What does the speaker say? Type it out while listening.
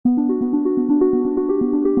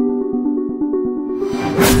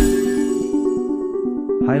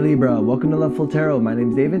Hi Libra, welcome to Loveful Tarot. My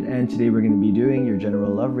name is David and today we're going to be doing your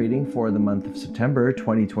general love reading for the month of September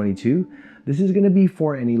 2022. This is going to be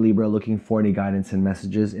for any Libra looking for any guidance and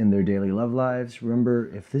messages in their daily love lives.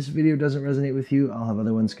 Remember, if this video doesn't resonate with you, I'll have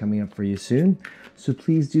other ones coming up for you soon. So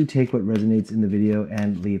please do take what resonates in the video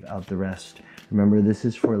and leave out the rest. Remember, this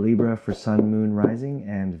is for Libra for Sun, Moon, Rising,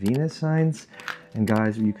 and Venus signs. And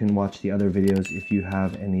guys, you can watch the other videos if you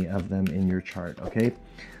have any of them in your chart, okay?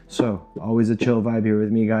 So, always a chill vibe here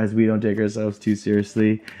with me, guys. We don't take ourselves too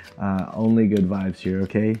seriously. Only good vibes here,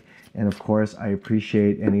 okay? And of course, I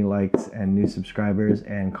appreciate any likes and new subscribers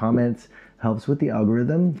and comments. Helps with the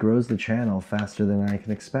algorithm, grows the channel faster than I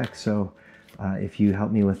can expect. So, if you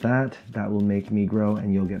help me with that, that will make me grow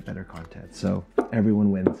and you'll get better content. So,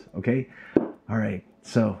 everyone wins, okay? All right,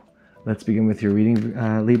 so let's begin with your reading,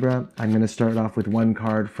 Libra. I'm going to start off with one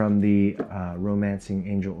card from the Romancing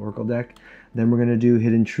Angel Oracle deck. Then we're going to do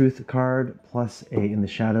Hidden Truth card plus a In the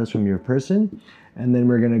Shadows from your person. And then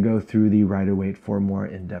we're going to go through the Rider-Waite for more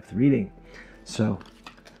in-depth reading. So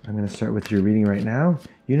I'm going to start with your reading right now.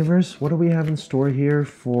 Universe, what do we have in store here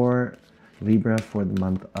for Libra for the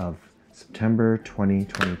month of September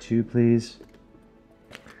 2022, please?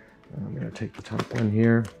 I'm going to take the top one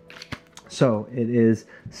here. So it is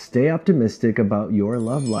stay optimistic about your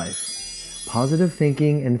love life. Positive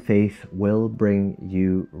thinking and faith will bring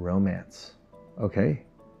you romance. Okay?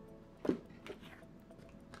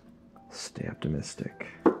 Stay optimistic.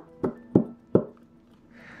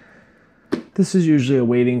 This is usually a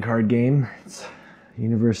waiting card game. The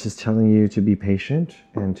universe is telling you to be patient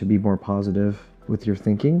and to be more positive with your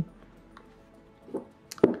thinking.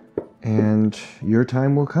 And your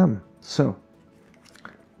time will come. So,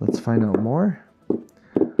 let's find out more.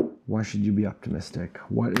 Why should you be optimistic?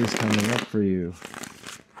 What is coming up for you?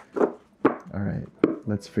 All right,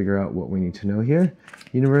 let's figure out what we need to know here.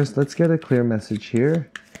 Universe, let's get a clear message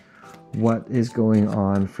here. What is going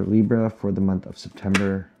on for Libra for the month of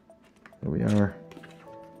September? There we are.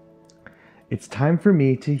 It's time for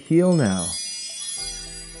me to heal now.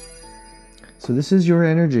 So this is your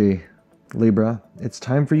energy, Libra. It's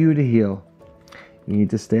time for you to heal. You need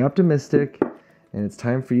to stay optimistic. And it's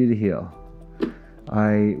time for you to heal.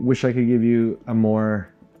 I wish I could give you a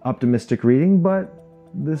more optimistic reading, but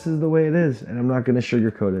this is the way it is, and I'm not going to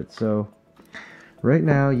sugarcoat it. So right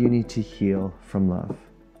now, you need to heal from love.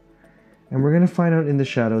 And we're going to find out in the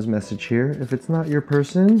shadows message here. If it's not your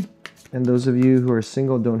person, and those of you who are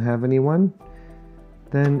single don't have anyone,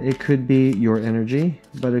 then it could be your energy,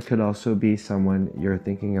 but it could also be someone you're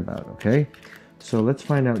thinking about, okay? So let's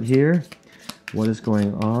find out here. What is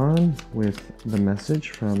going on with the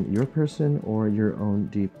message from your person or your own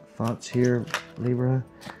deep thoughts here, Libra?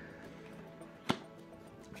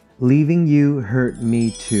 Leaving you hurt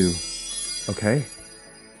me too. Okay?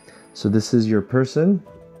 So this is your person.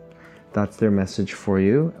 That's their message for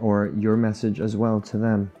you, or your message as well to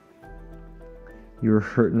them. You're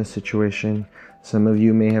hurt in a situation. Some of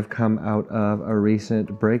you may have come out of a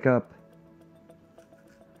recent breakup.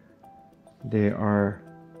 They are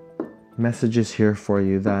messages here for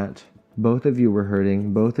you that both of you were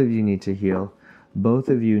hurting, both of you need to heal, both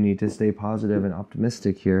of you need to stay positive and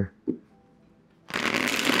optimistic here.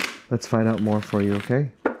 Let's find out more for you,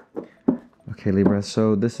 okay? Okay, Libra,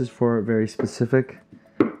 so this is for a very specific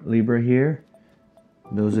Libra here.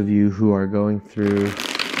 Those of you who are going through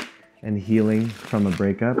and healing from a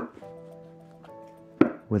breakup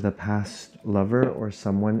with a past lover or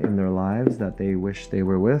someone in their lives that they wish they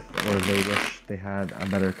were with, or they wish they had a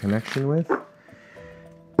better connection with.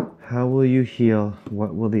 How will you heal?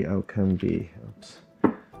 What will the outcome be? Oops.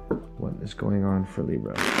 What is going on for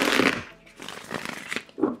Libra?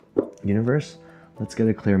 Universe, let's get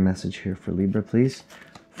a clear message here for Libra, please.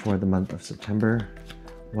 For the month of September,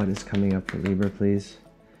 what is coming up for Libra, please?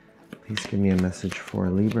 Please give me a message for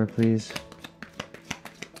Libra, please.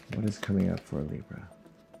 What is coming up for Libra?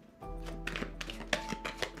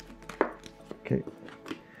 Okay,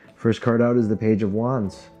 first card out is the Page of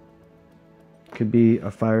Wands. Could be a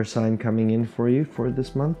fire sign coming in for you for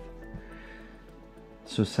this month.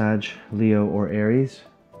 So Sag, Leo, or Aries.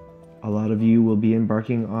 A lot of you will be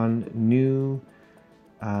embarking on new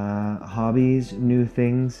hobbies, new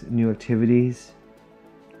things, new activities,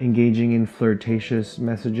 engaging in flirtatious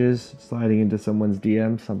messages, sliding into someone's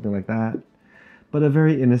DM, something like that. But a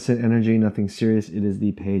very innocent energy, nothing serious. It is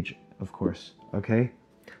the Page, of course, okay?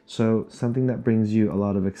 So something that brings you a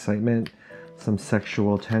lot of excitement, some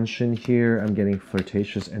sexual tension here. I'm getting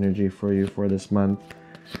flirtatious energy for you for this month.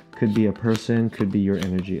 Could be a person, could be your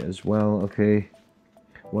energy as well, okay?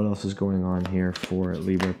 What else is going on here for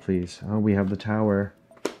Libra, please? Oh, we have the Tower.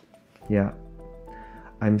 Yeah.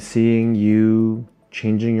 I'm seeing you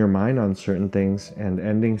changing your mind on certain things and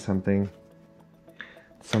ending something.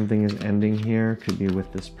 Something is ending here. Could be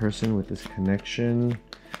with this person, with this connection.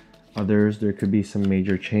 Others, there could be some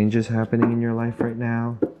major changes happening in your life right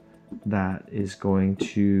now that is going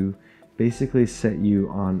to basically set you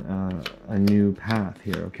on a new path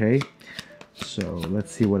here, okay? So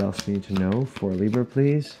let's see what else we need to know for Libra,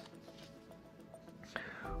 please.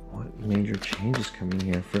 What major change is coming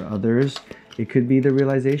here? For others, it could be the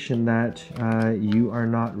realization that you are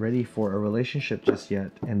not ready for a relationship just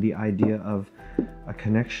yet, and the idea of a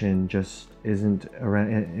connection just isn't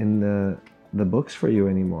around in the books for you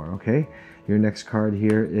anymore, okay? Your next card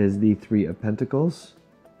here is the Three of Pentacles.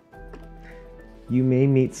 You may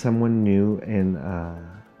meet someone new in a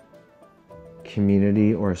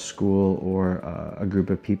community or a school or a group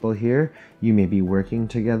of people here. You may be working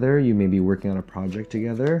together. You may be working on a project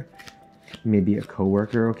together. Maybe a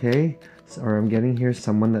coworker, okay? Or I'm getting here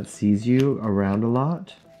someone that sees you around a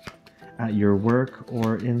lot at your work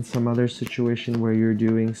or in some other situation where you're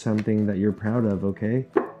doing something that you're proud of, okay?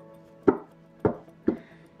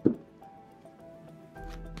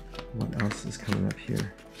 What else is coming up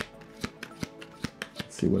here?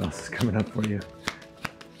 Let's see what else is coming up for you.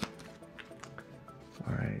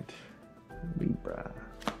 All right, Libra.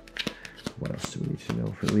 What else do we need to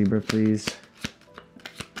know for Libra, please?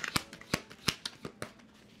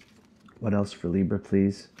 What else for Libra,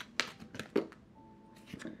 please?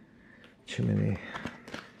 Too many.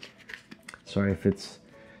 Sorry, if it's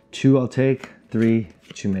 2, I'll take. 3,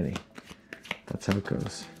 too many. That's how it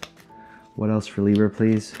goes. What else for Libra,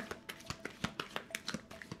 please?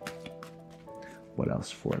 What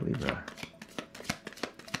else for Libra?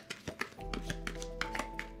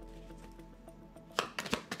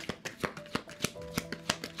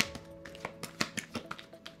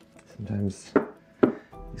 Sometimes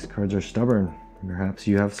these cards are stubborn. Perhaps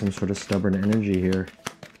you have some sort of stubborn energy here.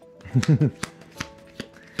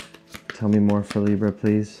 Tell me more for Libra,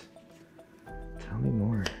 please. Tell me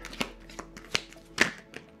more.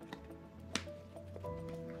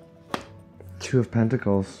 Two of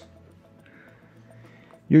Pentacles.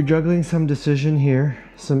 You're juggling some decision here,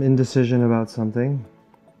 some indecision about something.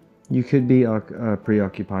 You could be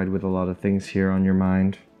preoccupied with a lot of things here on your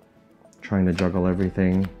mind, trying to juggle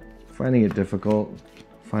everything, finding it difficult,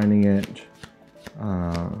 finding it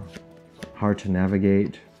hard to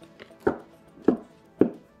navigate.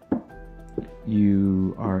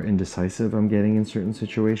 You are indecisive, I'm getting, in certain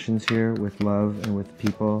situations here with love and with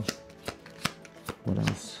people. What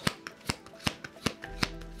else?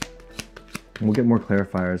 We'll get more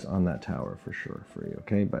clarifiers on that tower for sure for you,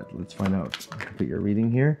 okay? But let's find out, complete your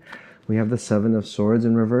reading here. We have the Seven of Swords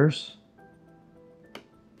in reverse.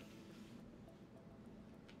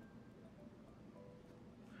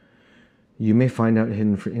 You may find out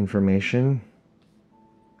hidden information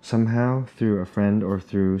somehow through a friend or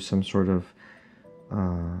through some sort of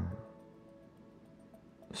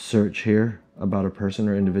search here about a person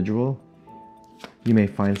or individual. You may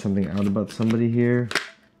find something out about somebody here,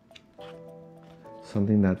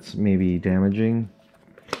 something that's maybe damaging.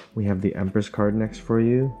 We have the Empress card next for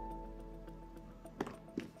you.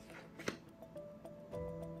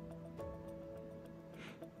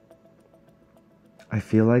 I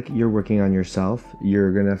feel like you're working on yourself.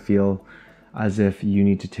 You're gonna feel as if you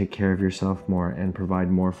need to take care of yourself more and provide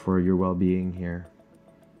more for your well-being here.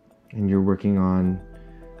 And you're working on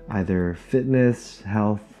either fitness,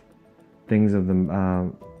 health, things of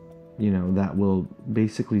the, you know, that will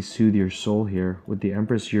basically soothe your soul here. With the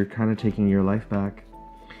Empress, you're kind of taking your life back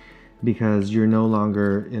because you're no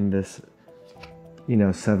longer in this, you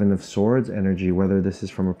know, Seven of Swords energy, whether this is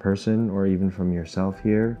from a person or even from yourself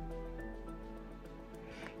here.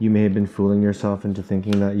 You may have been fooling yourself into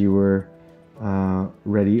thinking that you were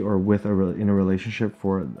ready or in a relationship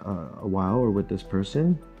for a while or with this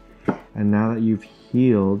person. And now that you've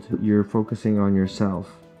healed, you're focusing on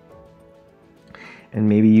yourself. And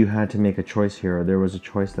maybe you had to make a choice here, or there was a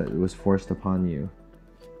choice that was forced upon you.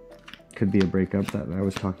 Could be a breakup that I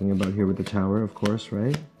was talking about here with the Tower, of course,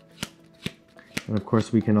 right? And of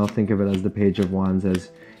course, we can all think of it as the Page of Wands,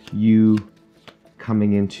 as you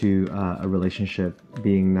coming into a relationship,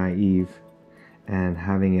 being naive, and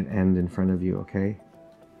having it end in front of you, okay?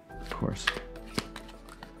 Of course.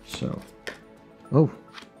 So, oh,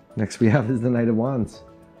 next we have is the Knight of Wands.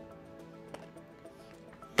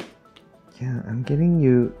 Yeah, I'm getting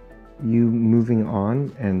you moving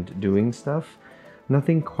on and doing stuff.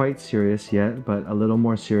 Nothing quite serious yet, but a little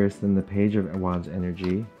more serious than the Page of Wands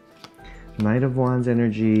energy. Knight of Wands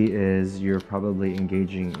energy is you're probably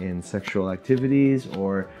engaging in sexual activities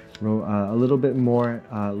or a little bit more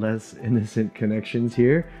less innocent connections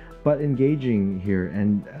here. but engaging here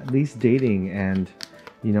and at least dating. And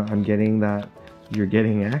you know, I'm getting that you're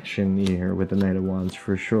getting action here with the Knight of Wands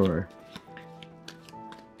for sure,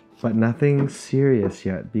 but nothing serious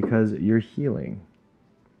yet because you're healing.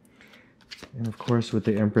 And of course with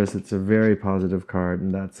the Empress, it's a very positive card,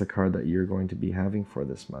 and that's the card that you're going to be having for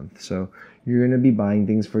this month. So you're going to be buying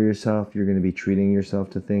things for yourself, you're going to be treating yourself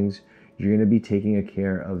to things, you're going to be taking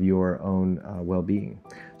care of your own well-being.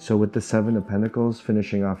 So with the Seven of Pentacles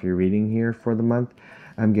finishing off your reading here for the month,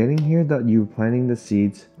 I'm getting here that you're planting the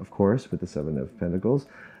seeds, of course with the Seven of Pentacles,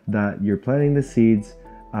 that you're planting the seeds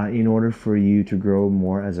in order for you to grow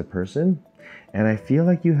more as a person. And I feel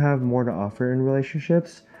like you have more to offer in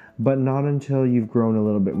relationships, but not until you've grown a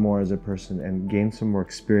little bit more as a person and gained some more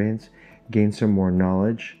experience, gained some more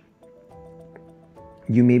knowledge.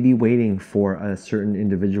 You may be waiting for a certain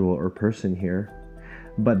individual or person here,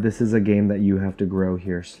 but this is a game that you have to grow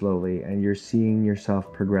here slowly, and you're seeing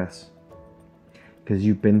yourself progress because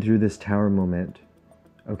you've been through this Tower moment,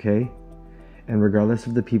 okay? And regardless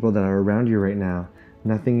of the people that are around you right now,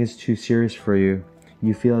 nothing is too serious for you.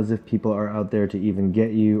 You feel as if people are out there to even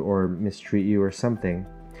get you or mistreat you or something.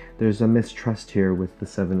 There's a mistrust here with the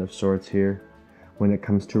Seven of Swords here when it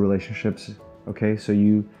comes to relationships, okay? So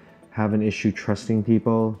you have an issue trusting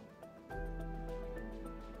people.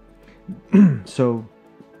 So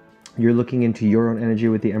you're looking into your own energy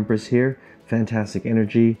with the Empress here. Fantastic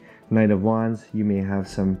energy. Knight of Wands, you may have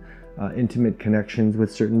some intimate connections with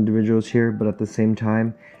certain individuals here, but at the same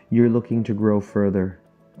time, you're looking to grow further,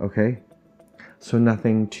 okay? So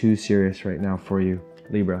nothing too serious right now for you,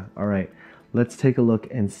 Libra. All right. Let's take a look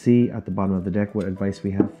and see at the bottom of the deck what advice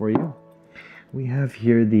we have for you. We have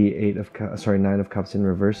here the Nine of Cups in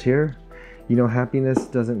reverse here. You know, happiness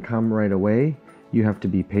doesn't come right away. You have to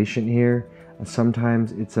be patient here.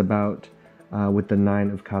 Sometimes it's about, with the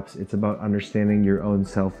Nine of Cups, it's about understanding your own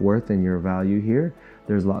self-worth and your value here.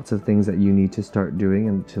 There's lots of things that you need to start doing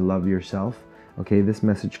and to love yourself. Okay, this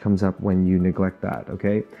message comes up when you neglect that,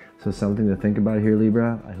 okay? So something to think about here,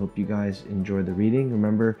 Libra. I hope you guys enjoy the reading.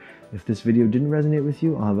 Remember, if this video didn't resonate with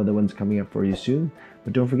you, I'll have other ones coming up for you soon.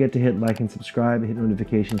 But don't forget to hit like and subscribe, hit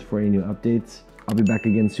notifications for any new updates. I'll be back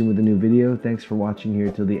again soon with a new video. Thanks for watching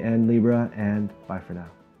here till the end, Libra, and bye for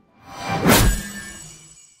now.